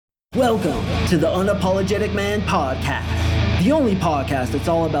Welcome to the Unapologetic Man Podcast, the only podcast that's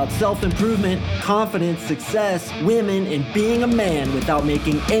all about self-improvement, confidence, success, women, and being a man without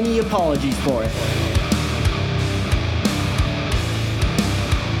making any apologies for it.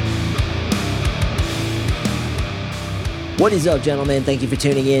 What is up, gentlemen? Thank you for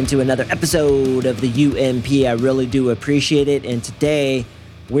tuning in to another episode of the UMP. I really do appreciate it. And today,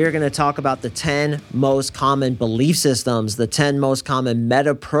 we're going to talk about the 10 most common belief systems, the 10 most common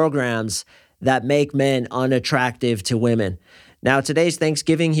meta programs that make men unattractive to women. Now, today's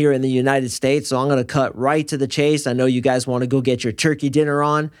Thanksgiving here in the United States, so I'm going to cut right to the chase. I know you guys want to go get your turkey dinner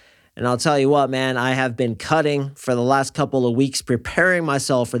on. And I'll tell you what, man, I have been cutting for the last couple of weeks, preparing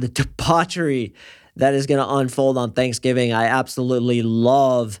myself for the debauchery that is going to unfold on Thanksgiving. I absolutely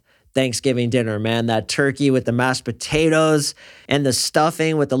love Thanksgiving dinner, man. That turkey with the mashed potatoes and the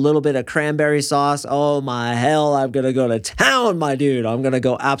stuffing with a little bit of cranberry sauce. Oh my hell, I'm going to go to town, my dude. I'm going to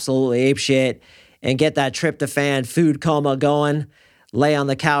go absolutely apeshit and get that tryptophan food coma going. Lay on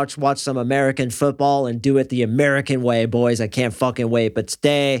the couch, watch some American football, and do it the American way, boys. I can't fucking wait. But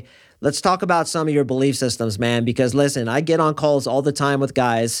today, let's talk about some of your belief systems, man. Because listen, I get on calls all the time with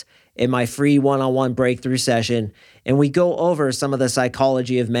guys in my free one-on-one breakthrough session, and we go over some of the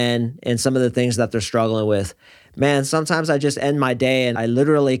psychology of men and some of the things that they're struggling with. Man, sometimes I just end my day and I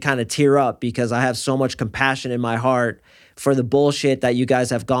literally kind of tear up because I have so much compassion in my heart for the bullshit that you guys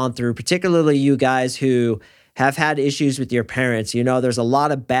have gone through, particularly you guys who have had issues with your parents. You know, there's a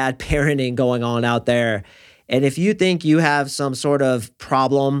lot of bad parenting going on out there. And if you think you have some sort of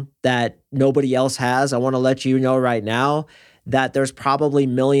problem that nobody else has, I want to let you know right now that there's probably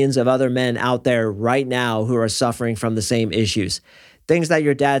millions of other men out there right now who are suffering from the same issues. Things that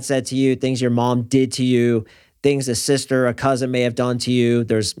your dad said to you, things your mom did to you, things a sister, a cousin may have done to you.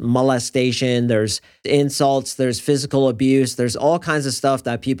 There's molestation, there's insults, there's physical abuse, there's all kinds of stuff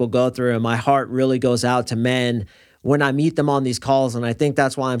that people go through. And my heart really goes out to men when I meet them on these calls. And I think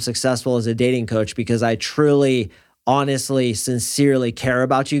that's why I'm successful as a dating coach, because I truly, honestly, sincerely care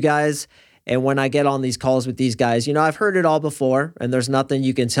about you guys. And when I get on these calls with these guys, you know, I've heard it all before, and there's nothing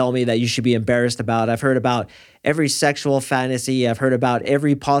you can tell me that you should be embarrassed about. I've heard about every sexual fantasy. I've heard about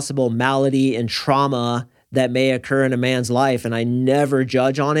every possible malady and trauma that may occur in a man's life, and I never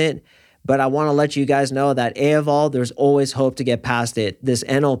judge on it. But I want to let you guys know that A of all, there's always hope to get past it. This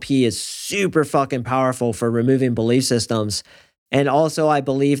NLP is super fucking powerful for removing belief systems. And also, I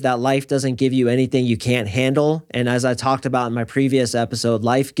believe that life doesn't give you anything you can't handle. And as I talked about in my previous episode,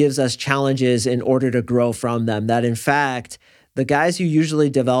 life gives us challenges in order to grow from them. That in fact, the guys who usually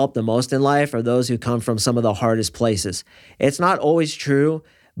develop the most in life are those who come from some of the hardest places. It's not always true,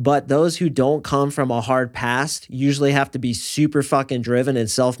 but those who don't come from a hard past usually have to be super fucking driven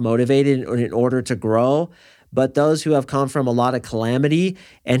and self-motivated in order to grow. But those who have come from a lot of calamity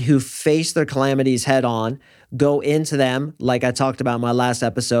and who face their calamities head on, go into them, like I talked about in my last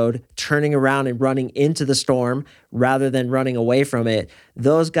episode, turning around and running into the storm rather than running away from it.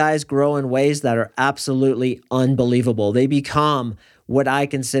 Those guys grow in ways that are absolutely unbelievable. They become what I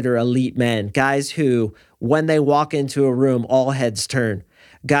consider elite men, guys who, when they walk into a room, all heads turn.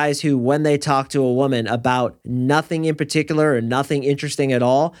 Guys who, when they talk to a woman about nothing in particular or nothing interesting at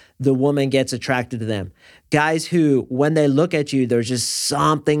all, the woman gets attracted to them. Guys who, when they look at you, there's just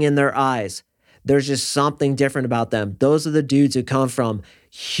something in their eyes. There's just something different about them. Those are the dudes who come from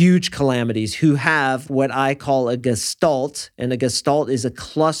huge calamities, who have what I call a gestalt. And a gestalt is a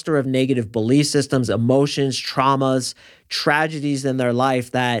cluster of negative belief systems, emotions, traumas, tragedies in their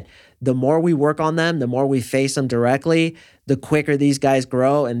life that the more we work on them, the more we face them directly, the quicker these guys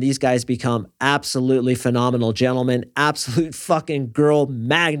grow, and these guys become absolutely phenomenal gentlemen, absolute fucking girl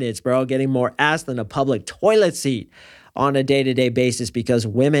magnets, bro, getting more ass than a public toilet seat on a day-to-day basis, because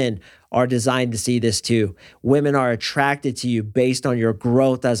women are designed to see this too. Women are attracted to you based on your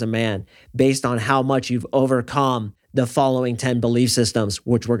growth as a man, based on how much you've overcome the following 10 belief systems,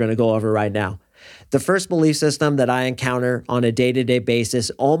 which we're going to go over right now. The first belief system that I encounter on a day-to-day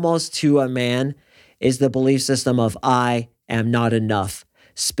basis, almost to a man, is the belief system of I am not enough.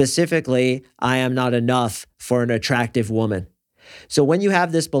 Specifically, I am not enough for an attractive woman. So when you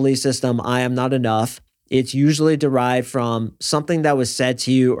have this belief system, I am not enough, it's usually derived from something that was said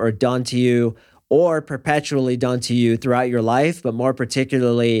to you or done to you or perpetually done to you throughout your life, but more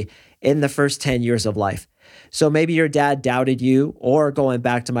particularly in the first 10 years of life. So maybe your dad doubted you, or going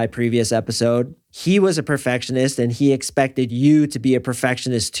back to my previous episode, he was a perfectionist and he expected you to be a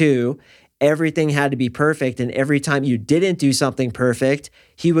perfectionist too. Everything had to be perfect, and every time you didn't do something perfect,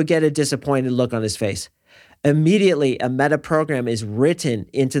 he would get a disappointed look on his face. Immediately, a meta program is written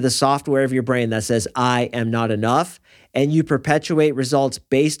into the software of your brain that says, I am not enough. And you perpetuate results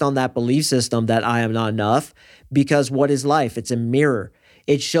based on that belief system that I am not enough. Because what is life? It's a mirror.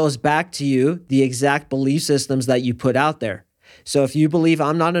 It shows back to you the exact belief systems that you put out there. So if you believe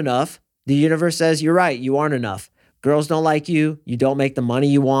I'm not enough, the universe says, you're right, you aren't enough. Girls don't like you. You don't make the money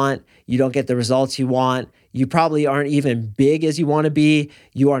you want. You don't get the results you want. You probably aren't even big as you want to be.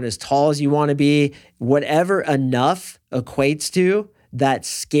 You aren't as tall as you want to be. Whatever enough equates to, that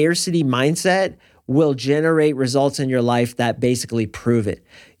scarcity mindset will generate results in your life that basically prove it.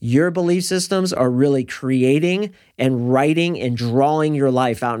 Your belief systems are really creating and writing and drawing your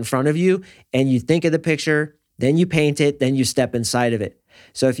life out in front of you. And you think of the picture, then you paint it, then you step inside of it.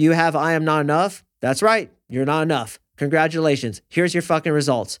 So if you have I am not enough, that's right. You're not enough. Congratulations. Here's your fucking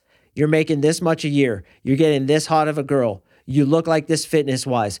results. You're making this much a year. You're getting this hot of a girl. You look like this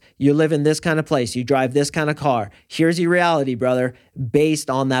fitness-wise. You live in this kind of place. You drive this kind of car. Here's your reality, brother, based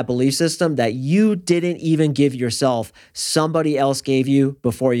on that belief system that you didn't even give yourself. Somebody else gave you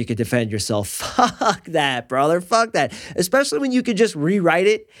before you could defend yourself. Fuck that, brother. Fuck that. Especially when you could just rewrite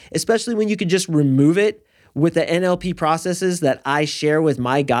it. Especially when you could just remove it. With the NLP processes that I share with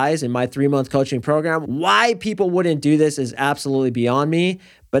my guys in my 3-month coaching program. Why people wouldn't do this is absolutely beyond me,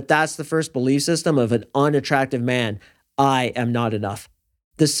 but that's the first belief system of an unattractive man. I am not enough.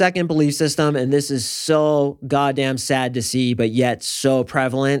 The second belief system, and this is so goddamn sad to see, but yet so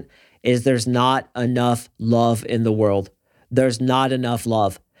prevalent, is there's not enough love in the world. There's not enough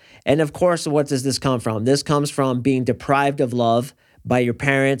love. And of course, what does this come from? This comes from being deprived of love by your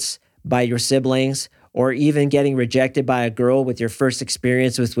parents, by your siblings, or even getting rejected by a girl with your first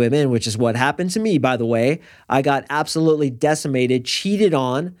experience with women, which is what happened to me, by the way. I got absolutely decimated, cheated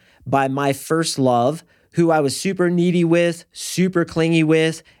on by my first love, who I was super needy with, super clingy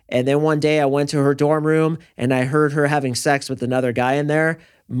with. And then one day I went to her dorm room and I heard her having sex with another guy in there.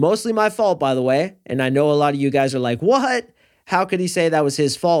 Mostly my fault, by the way. And I know a lot of you guys are like, what? How could he say that was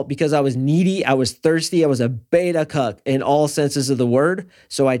his fault? Because I was needy, I was thirsty, I was a beta cuck in all senses of the word.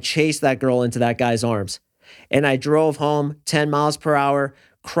 So I chased that girl into that guy's arms. And I drove home 10 miles per hour,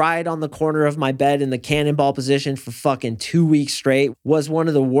 cried on the corner of my bed in the cannonball position for fucking 2 weeks straight. Was one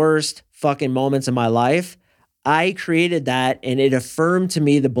of the worst fucking moments of my life. I created that and it affirmed to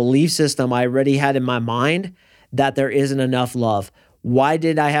me the belief system I already had in my mind that there isn't enough love. Why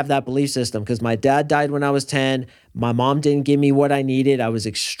did I have that belief system? Because my dad died when I was 10. My mom didn't give me what I needed. I was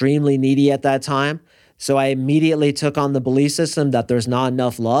extremely needy at that time. So I immediately took on the belief system that there's not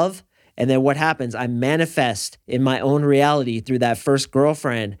enough love. And then what happens? I manifest in my own reality through that first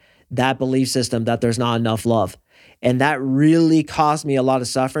girlfriend, that belief system that there's not enough love. And that really caused me a lot of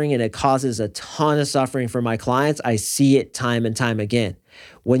suffering, and it causes a ton of suffering for my clients. I see it time and time again.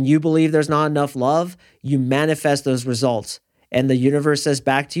 When you believe there's not enough love, you manifest those results. And the universe says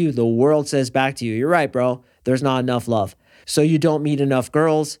back to you, the world says back to you, you're right, bro, there's not enough love. So you don't meet enough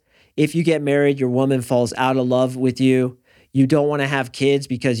girls. If you get married, your woman falls out of love with you. You don't want to have kids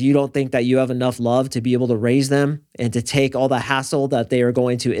because you don't think that you have enough love to be able to raise them and to take all the hassle that they are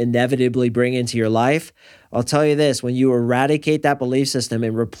going to inevitably bring into your life. I'll tell you this, when you eradicate that belief system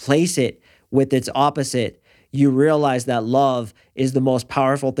and replace it with its opposite, you realize that love is the most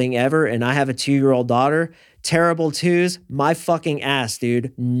powerful thing ever. And I have a 2-year-old daughter. Terrible twos, my fucking ass,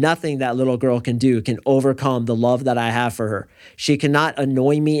 dude. Nothing that little girl can do can overcome the love that I have for her. She cannot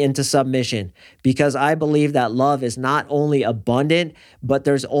annoy me into submission because I believe that love is not only abundant, but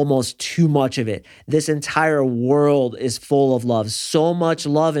there's almost too much of it. This entire world is full of love. So much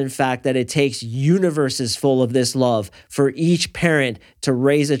love, in fact, that it takes universes full of this love for each parent to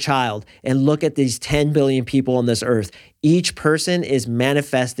raise a child. And look at these 10 billion people on this earth. Each person is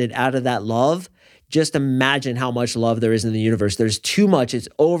manifested out of that love. Just imagine how much love there is in the universe. There's too much. It's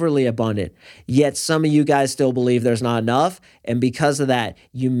overly abundant. Yet some of you guys still believe there's not enough. And because of that,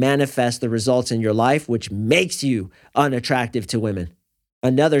 you manifest the results in your life, which makes you unattractive to women.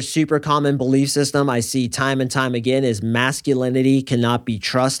 Another super common belief system I see time and time again is masculinity cannot be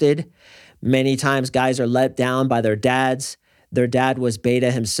trusted. Many times guys are let down by their dads. Their dad was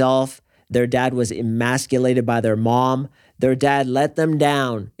beta himself. Their dad was emasculated by their mom. Their dad let them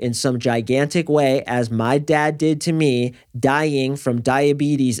down in some gigantic way, as my dad did to me, dying from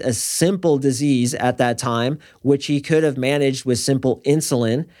diabetes, a simple disease at that time, which he could have managed with simple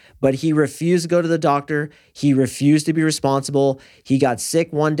insulin, but he refused to go to the doctor. He refused to be responsible. He got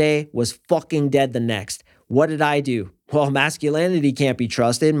sick one day, was fucking dead the next. What did I do? Well, masculinity can't be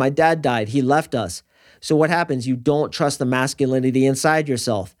trusted. My dad died. He left us. So what happens? You don't trust the masculinity inside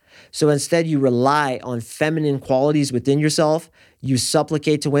yourself. So instead, you rely on feminine qualities within yourself. You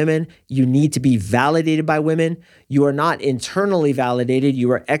supplicate to women. You need to be validated by women. You are not internally validated.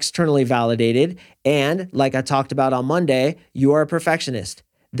 You are externally validated. And like I talked about on Monday, you are a perfectionist.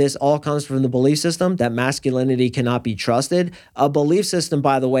 This all comes from the belief system that masculinity cannot be trusted. A belief system,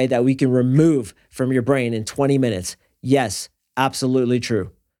 by the way, that we can remove from your brain in 20 minutes. Yes, absolutely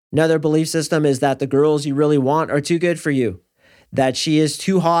true. Another belief system is that the girls you really want are too good for you. That she is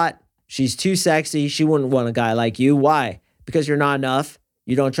too hot, she's too sexy, she wouldn't want a guy like you. Why? Because you're not enough.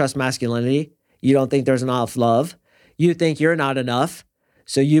 You don't trust masculinity. You don't think there's enough love. You think you're not enough.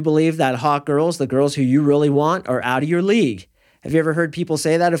 So you believe that hot girls, the girls who you really want, are out of your league. Have you ever heard people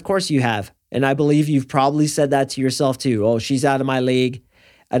say that? Of course you have. And I believe you've probably said that to yourself too. Oh, she's out of my league.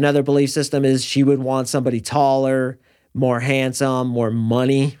 Another belief system is she would want somebody taller, more handsome, more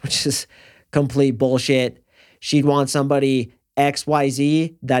money, which is complete bullshit. She'd want somebody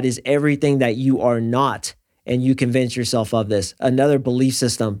XYZ that is everything that you are not. And you convince yourself of this. Another belief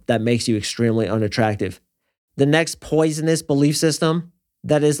system that makes you extremely unattractive. The next poisonous belief system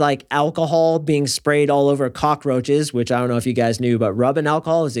that is like alcohol being sprayed all over cockroaches, which I don't know if you guys knew, but rubbing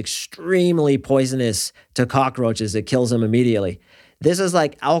alcohol is extremely poisonous to cockroaches. It kills them immediately. This is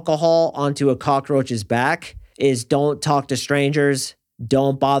like alcohol onto a cockroach's back is don't talk to strangers,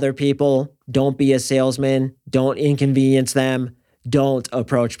 don't bother people, don't be a salesman, don't inconvenience them, don't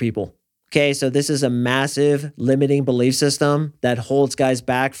approach people. Okay, so this is a massive limiting belief system that holds guys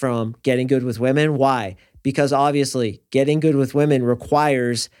back from getting good with women. Why? Because obviously getting good with women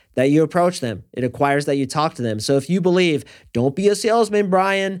requires that you approach them. It requires that you talk to them. So if you believe, don't be a salesman,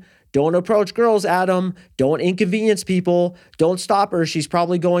 Brian, don't approach girls, Adam, don't inconvenience people, don't stop her, she's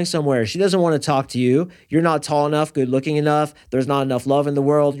probably going somewhere. She doesn't want to talk to you. You're not tall enough, good looking enough. There's not enough love in the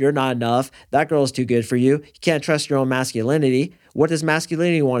world. You're not enough. That girl's too good for you. You can't trust your own masculinity. What does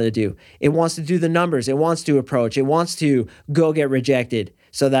masculinity want to do? It wants to do the numbers. It wants to approach. It wants to go get rejected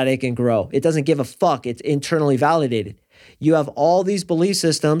so that it can grow. It doesn't give a fuck. It's internally validated. You have all these belief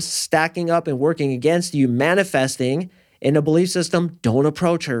systems stacking up and working against you, manifesting in a belief system. Don't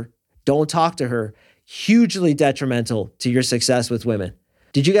approach her. Don't talk to her. Hugely detrimental to your success with women.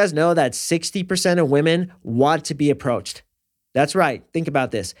 Did you guys know that 60% of women want to be approached? That's right. Think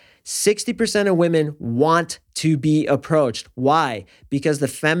about this. 60% of women want to be approached. Why? Because the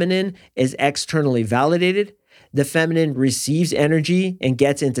feminine is externally validated. The feminine receives energy and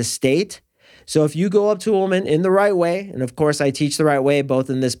gets into state. So if you go up to a woman in the right way, and of course I teach the right way, both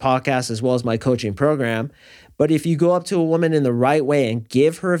in this podcast as well as my coaching program, but if you go up to a woman in the right way and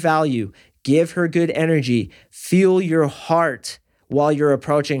give her value, give her good energy, feel your heart while you're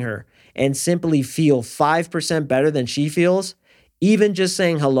approaching her, and simply feel 5% better than she feels, even just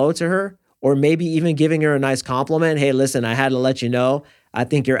saying hello to her, or maybe even giving her a nice compliment. Hey, listen, I had to let you know, I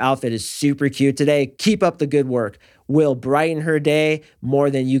think your outfit is super cute today. Keep up the good work. Will brighten her day more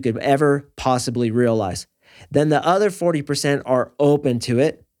than you could ever possibly realize. Then the other 40% are open to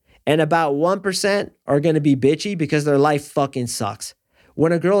it. And about 1% are going to be bitchy because their life fucking sucks.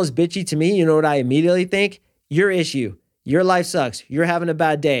 When a girl is bitchy to me, you know what I immediately think? Your issue. Your life sucks. You're having a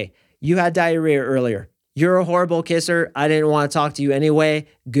bad day. You had diarrhea earlier. You're a horrible kisser. I didn't want to talk to you anyway.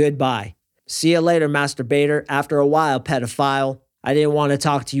 Goodbye. See you later, masturbator. After a while, pedophile. I didn't want to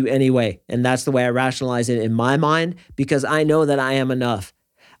talk to you anyway. And that's the way I rationalize it in my mind because I know that I am enough.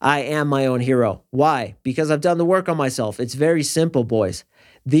 I am my own hero. Why? Because I've done the work on myself. It's very simple, boys.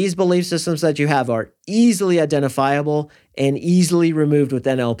 These belief systems that you have are easily identifiable and easily removed with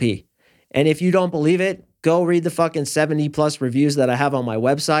NLP. And if you don't believe it, go read the fucking 70 plus reviews that I have on my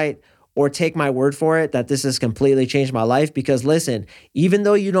website, or take my word for it that this has completely changed my life. Because listen, even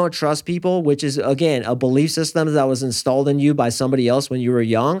though you don't trust people, which is again, a belief system that was installed in you by somebody else when you were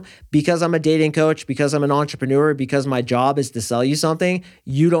young, because I'm a dating coach, because I'm an entrepreneur, because my job is to sell you something,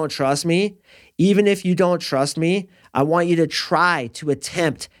 you don't trust me. Even if you don't trust me, I want you to try to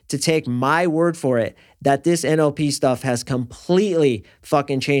attempt to take my word for it that this NLP stuff has completely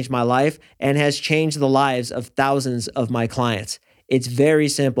fucking changed my life and has changed the lives of thousands of my clients. It's very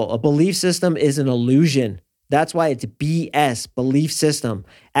simple. A belief system is an illusion. That's why it's BS, belief system.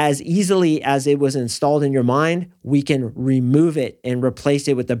 As easily as it was installed in your mind, we can remove it and replace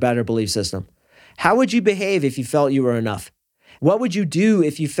it with a better belief system. How would you behave if you felt you were enough? What would you do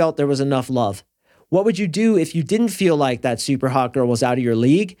if you felt there was enough love? What would you do if you didn't feel like that super hot girl was out of your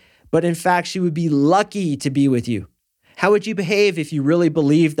league, but in fact, she would be lucky to be with you? How would you behave if you really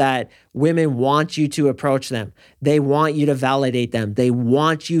believe that women want you to approach them? They want you to validate them. They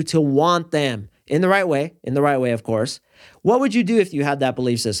want you to want them in the right way, of course. What would you do if you had that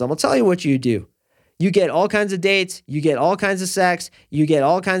belief system? I'll tell you what you do. You get all kinds of dates, you get all kinds of sex, you get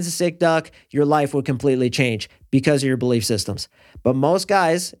all kinds of sick duck, your life would completely change because of your belief systems. But most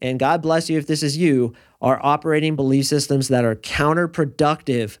guys, and God bless you if this is you, are operating belief systems that are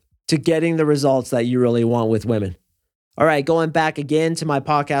counterproductive to getting the results that you really want with women. All right, going back again to my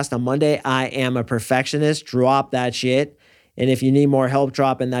podcast on Monday, I am a perfectionist. Drop that shit. And if you need more help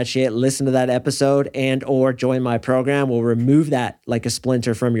dropping that shit, listen to that episode and or join my program. We'll remove that like a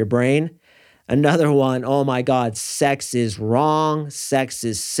splinter from your brain. Another one, oh my God, sex is wrong, sex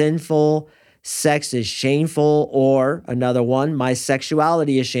is sinful, sex is shameful, or another one, my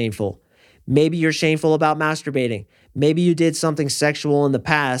sexuality is shameful. Maybe you're shameful about masturbating. Maybe you did something sexual in the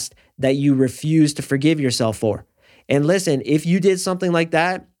past that you refuse to forgive yourself for. And listen, if you did something like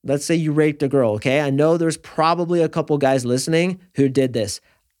that, let's say you raped a girl, okay? I know there's probably a couple guys listening who did this.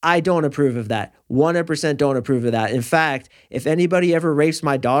 I don't approve of that. 100% don't approve of that. In fact, if anybody ever rapes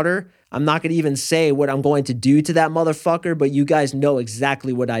my daughter, I'm not going to even say what I'm going to do to that motherfucker, but you guys know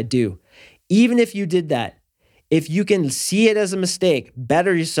exactly what I do. Even if you did that, if you can see it as a mistake,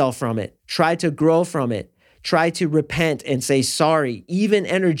 better yourself from it, try to grow from it, try to repent and say sorry, even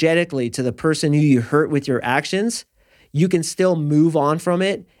energetically to the person who you hurt with your actions, you can still move on from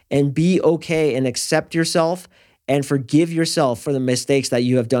it and be okay and accept yourself and forgive yourself for the mistakes that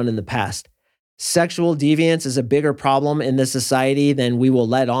you have done in the past. Sexual deviance is a bigger problem in this society than we will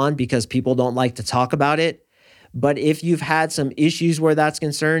let on because people don't like to talk about it. But if you've had some issues where that's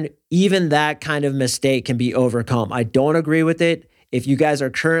concerned, even that kind of mistake can be overcome. I don't agree with it. If you guys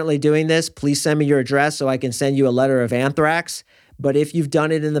are currently doing this, please send me your address so I can send you a letter of anthrax. But if you've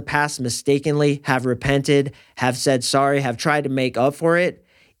done it in the past mistakenly, have repented, have said sorry, have tried to make up for it,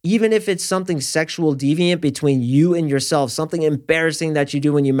 even if it's something sexual deviant between you and yourself, something embarrassing that you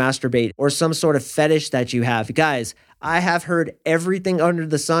do when you masturbate, or some sort of fetish that you have. Guys, I have heard everything under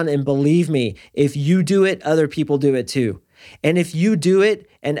the sun, and believe me, if you do it, other people do it too. And if you do it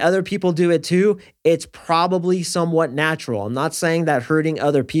and other people do it too, it's probably somewhat natural. I'm not saying that hurting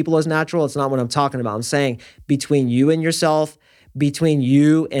other people is natural. It's not what I'm talking about. I'm saying between you and yourself, between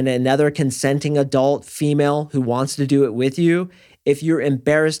you and another consenting adult female who wants to do it with you, if you're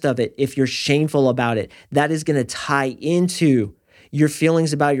embarrassed of it, if you're shameful about it, that is going to tie into your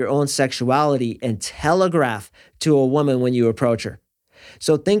feelings about your own sexuality and telegraph to a woman when you approach her.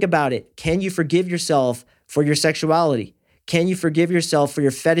 So think about it. Can you forgive yourself for your sexuality? Can you forgive yourself for your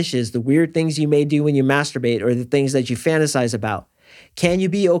fetishes, the weird things you may do when you masturbate or the things that you fantasize about? Can you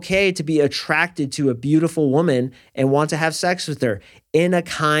be okay to be attracted to a beautiful woman and want to have sex with her in a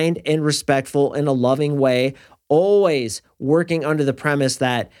kind and respectful and a loving way, always working under the premise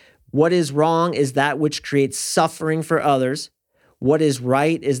that what is wrong is that which creates suffering for others. What is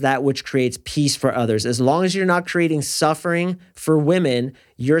right is that which creates peace for others. As long as you're not creating suffering for women,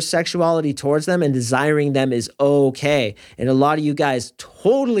 your sexuality towards them and desiring them is okay. And a lot of you guys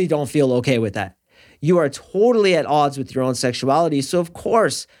totally don't feel okay with that. You are totally at odds with your own sexuality. So of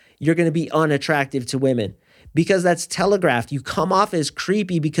course, you're going to be unattractive to women because that's telegraphed. You come off as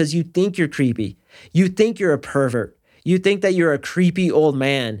creepy because you think you're creepy. You think you're a pervert. You think that you're a creepy old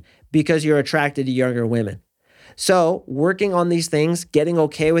man because you're attracted to younger women. So working on these things, getting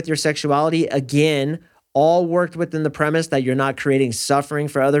okay with your sexuality, again, all worked within the premise that you're not creating suffering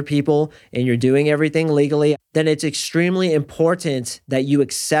for other people and you're doing everything legally, then it's extremely important that you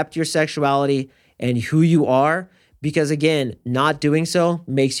accept your sexuality and who you are, because again, not doing so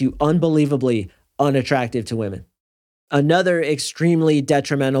makes you unbelievably unattractive to women. Another extremely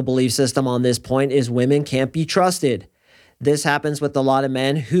detrimental belief system on this point is women can't be trusted. This happens with a lot of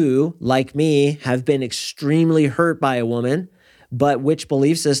men who, like me, have been extremely hurt by a woman, but which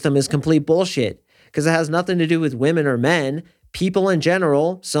belief system is complete bullshit because it has nothing to do with women or men. People in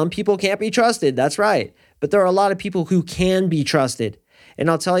general, some people can't be trusted. That's right. But there are a lot of people who can be trusted. And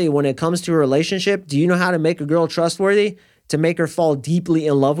I'll tell you, when it comes to a relationship, do you know how to make a girl trustworthy? To make her fall deeply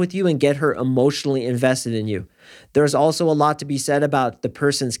in love with you and get her emotionally invested in you. There's also a lot to be said about the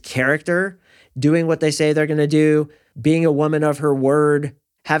person's character, doing what they say they're going to do, being a woman of her word,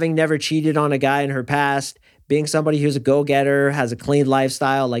 having never cheated on a guy in her past, being somebody who's a go-getter, has a clean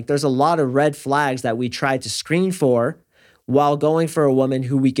lifestyle. Like there's a lot of red flags that we try to screen for while going for a woman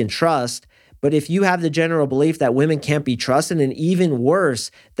who we can trust. But if you have the general belief that women can't be trusted, and even worse,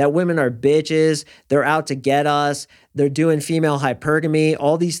 that women are bitches, they're out to get us, they're doing female hypergamy,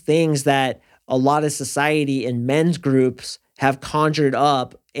 all these things that a lot of society and men's groups have conjured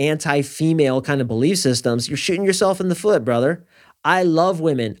up, anti-female kind of belief systems, you're shooting yourself in the foot, brother. I love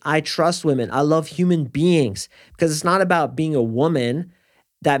women. I trust women. I love human beings because it's not about being a woman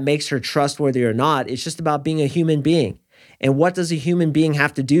that makes her trustworthy or not. It's just about being a human being. And what does a human being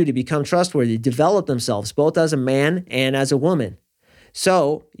have to do to become trustworthy? Develop themselves, both as a man and as a woman.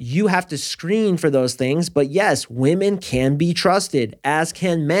 So you have to screen for those things. But yes, women can be trusted, as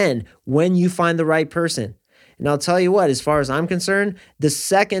can men, when you find the right person. And I'll tell you what, as far as I'm concerned, the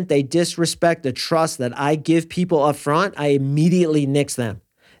second they disrespect the trust that I give people up front, I immediately nix them.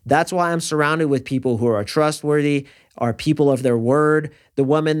 That's why I'm surrounded with people who are trustworthy, are people of their word. The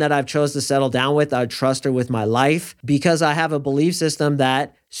woman that I've chose to settle down with, I trust her with my life because I have a belief system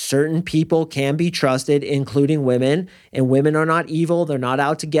that certain people can be trusted, including women, and women are not evil. They're not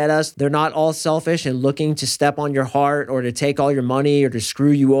out to get us. They're not all selfish and looking to step on your heart or to take all your money or to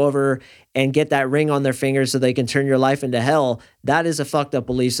screw you over and get that ring on their finger so they can turn your life into hell. That is a fucked up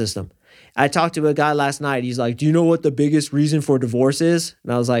belief system. I talked to a guy last night. He's like, do you know what the biggest reason for divorce is?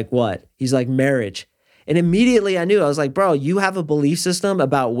 And I was like, what? He's like, marriage. And immediately I knew. I was like, bro, you have a belief system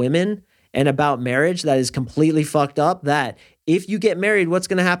about women and about marriage that is completely fucked up, that if you get married, what's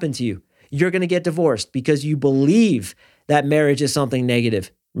going to happen to you? You're going to get divorced because you believe that marriage is something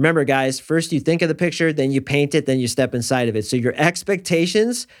negative. Remember, guys, first you think of the picture, then you paint it, then you step inside of it. So your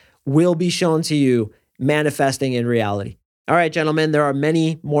expectations will be shown to you manifesting in reality. All right, gentlemen, there are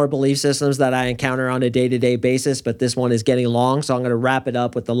many more belief systems that I encounter on a day-to-day basis, but this one is getting long, so I'm going to wrap it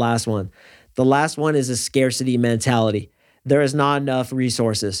up with the last one. The last one is a scarcity mentality. There is not enough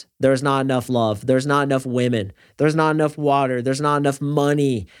resources. There's not enough love. There's not enough women. There's not enough water. There's not enough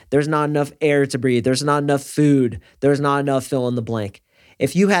money. There's not enough air to breathe. There's not enough food. There's not enough fill in the blank.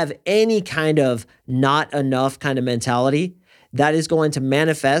 If you have any kind of not enough kind of mentality, that is going to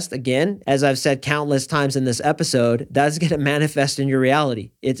manifest, again, as I've said countless times in this episode, that's going to manifest in your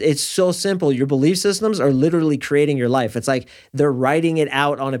reality. It's so simple. Your belief systems are literally creating your life. It's like they're writing it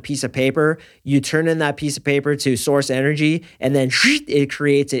out on a piece of paper. You turn in that piece of paper to source energy, and then it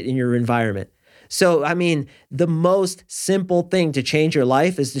creates it in your environment. So, I mean, the most simple thing to change your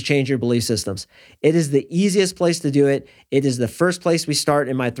life is to change your belief systems. It is the easiest place to do it. It is the first place we start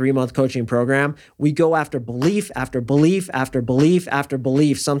in my 3-month coaching program. We go after belief, after belief, after belief, after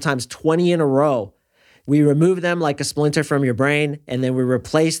belief, sometimes 20 in a row. We remove them like a splinter from your brain, and then we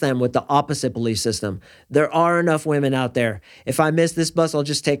replace them with the opposite belief system. There are enough women out there. If I miss this bus, I'll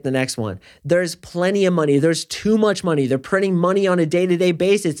just take the next one. There's plenty of money. There's too much money. They're printing money on a day-to-day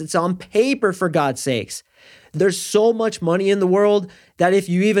basis. It's on paper, for God's sakes. There's so much money in the world that if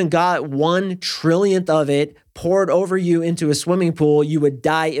you even got 1 trillionth of it poured over you into a swimming pool, you would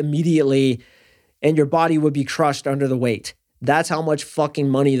die immediately and your body would be crushed under the weight. That's how much fucking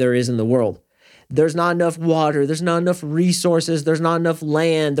money there is in the world. There's not enough water. There's not enough resources. There's not enough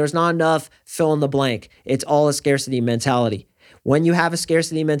land. There's not enough fill in the blank. It's all a scarcity mentality. When you have a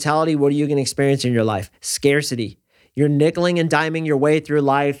scarcity mentality, what are you going to experience in your life? Scarcity. You're nickeling and diming your way through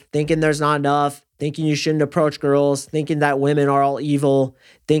life, thinking there's not enough, thinking you shouldn't approach girls, thinking that women are all evil,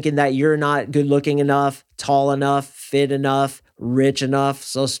 thinking that you're not good looking enough, tall enough, fit enough, rich enough,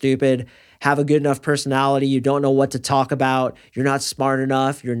 so stupid, have a good enough personality, you don't know what to talk about, you're not smart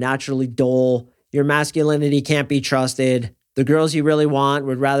enough, you're naturally dull, your masculinity can't be trusted. The girls you really want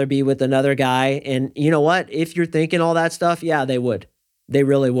would rather be with another guy. And you know what? If you're thinking all that stuff, yeah, they would. They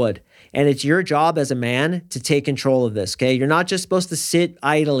really would. And it's your job as a man to take control of this, okay? You're not just supposed to sit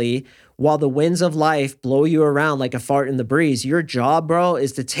idly while the winds of life blow you around like a fart in the breeze. Your job, bro,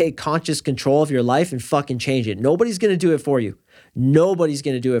 is to take conscious control of your life and fucking change it. Nobody's going to do it for you. Nobody's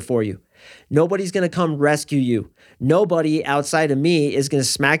going to do it for you. Nobody's going to come rescue you. Nobody outside of me is going to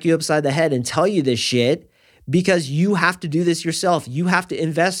smack you upside the head and tell you this shit, because you have to do this yourself. You have to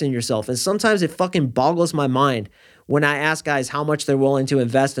invest in yourself. And sometimes it fucking boggles my mind when I ask guys how much they're willing to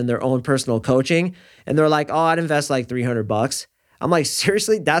invest in their own personal coaching. And they're like, oh, I'd invest like $300. I'm like,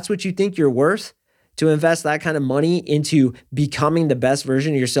 seriously? That's what you think you're worth? To invest that kind of money into becoming the best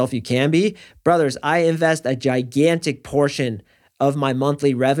version of yourself you can be? Brothers, I invest a gigantic portion of my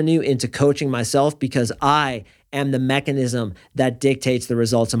monthly revenue into coaching myself because I am the mechanism that dictates the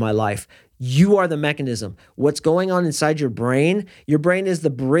results of my life. You are the mechanism. What's going on inside your brain is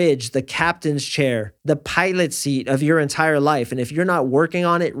the bridge, the captain's chair, the pilot seat of your entire life. And if you're not working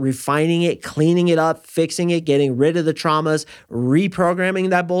on it, refining it, cleaning it up, fixing it, getting rid of the traumas,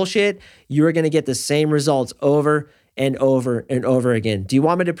 reprogramming that bullshit, you are going to get the same results over and over and over again. Do you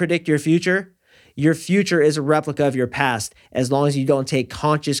want me to predict your future? Your future is a replica of your past as long as you don't take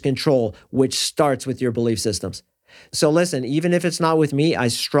conscious control, which starts with your belief systems. So listen, even if it's not with me, I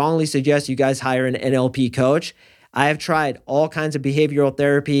strongly suggest you guys hire an NLP coach. I have tried all kinds of behavioral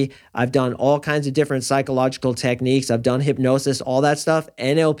therapy. I've done all kinds of different psychological techniques. I've done hypnosis, all that stuff.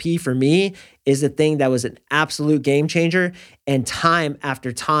 NLP for me is the thing that was an absolute game changer. And time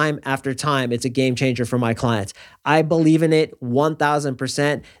after time after time, it's a game changer for my clients. I believe in it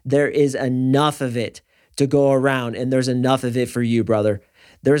 1000%. There is enough of it to go around, and there's enough of it for you, brother.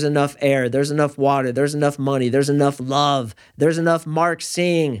 There's enough air, there's enough water, there's enough money, there's enough love, there's enough Mark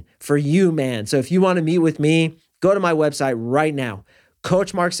Sing for you, man. So if you want to meet with me, go to my website right now,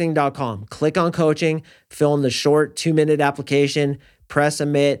 coachmarksing.com. Click on coaching, fill in the short 2-minute application, press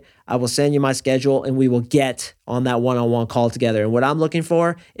submit. I will send you my schedule and we will get on that one-on-one call together. And what I'm looking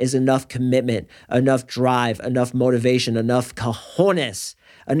for is enough commitment, enough drive, enough motivation, enough cojones,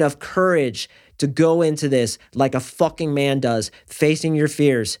 enough courage to go into this like a fucking man does, facing your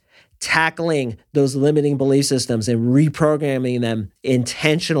fears, tackling those limiting belief systems and reprogramming them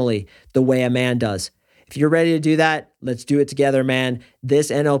intentionally the way a man does. If you're ready to do that, let's do it together, man.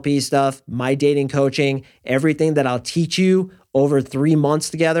 This NLP stuff, my dating coaching, everything that I'll teach you over 3 months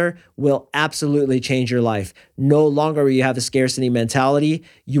together will absolutely change your life. No longer will you have a scarcity mentality.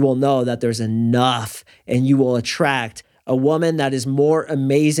 You will know that there's enough, and you will attract a woman that is more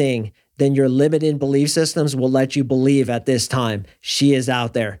amazing than your limited belief systems will let you believe at this time. She is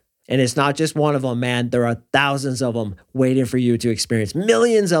out there. And it's not just one of them, man. There are thousands of them waiting for you to experience.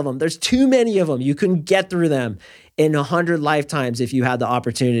 Millions of them. There's too many of them. You couldn't get through them in 100 lifetimes if you had the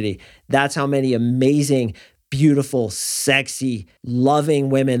opportunity. That's how many amazing, beautiful, sexy, loving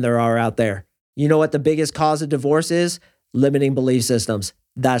women there are out there. You know what the biggest cause of divorce is? Limiting belief systems.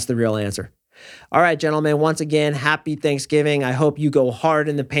 That's the real answer. All right, gentlemen, once again, happy Thanksgiving. I hope you go hard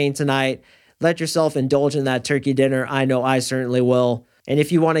in the paint tonight. Let yourself indulge in that turkey dinner. I know I certainly will. And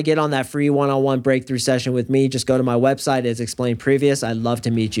if you want to get on that free one-on-one breakthrough session with me, just go to my website as explained previous. I'd love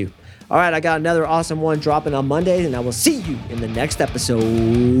to meet you. All right, I got another awesome one dropping on Monday, and I will see you in the next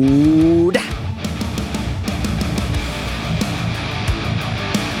episode.